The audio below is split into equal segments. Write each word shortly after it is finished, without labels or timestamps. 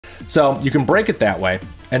So you can break it that way.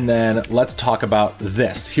 And then let's talk about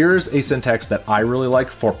this. Here's a syntax that I really like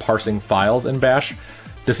for parsing files in Bash.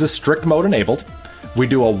 This is strict mode enabled. We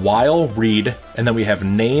do a while read, and then we have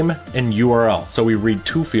name and URL. So we read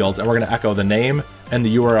two fields, and we're gonna echo the name and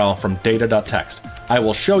the URL from data.txt. I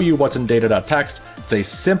will show you what's in data.txt. It's a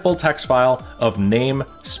simple text file of name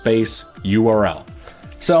space URL.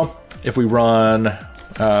 So if we run,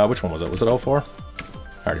 which one was it? Was it 04?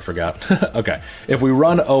 I already forgot. Okay, if we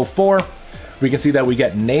run 04, we can see that we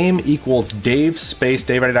get name equals Dave space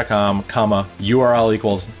daveready.com, comma, URL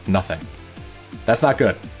equals nothing. That's not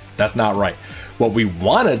good. That's not right. What we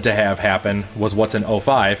wanted to have happen was what's in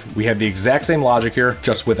 05. We have the exact same logic here,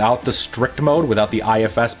 just without the strict mode, without the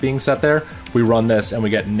IFS being set there. We run this and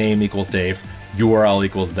we get name equals Dave, URL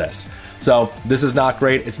equals this. So this is not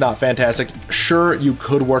great. It's not fantastic. Sure, you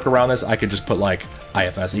could work around this. I could just put like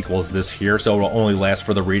IFS equals this here, so it will only last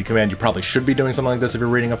for the read command. You probably should be doing something like this if you're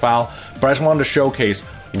reading a file, but I just wanted to showcase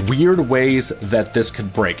weird ways that this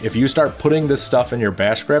could break. If you start putting this stuff in your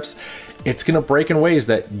bash scripts, it's gonna break in ways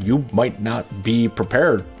that you might not be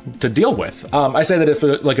prepared to deal with. I say that if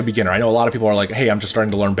like a beginner. I know a lot of people are like, hey, I'm just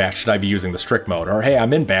starting to learn Bash, should I be using the strict mode? Or hey,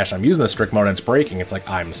 I'm in Bash, I'm using the strict mode and it's breaking. It's like,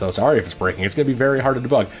 I'm so sorry if it's breaking. It's gonna be very hard to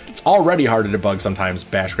debug. It's already hard to debug sometimes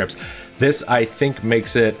Bash scripts. This, I think,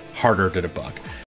 makes it harder to debug.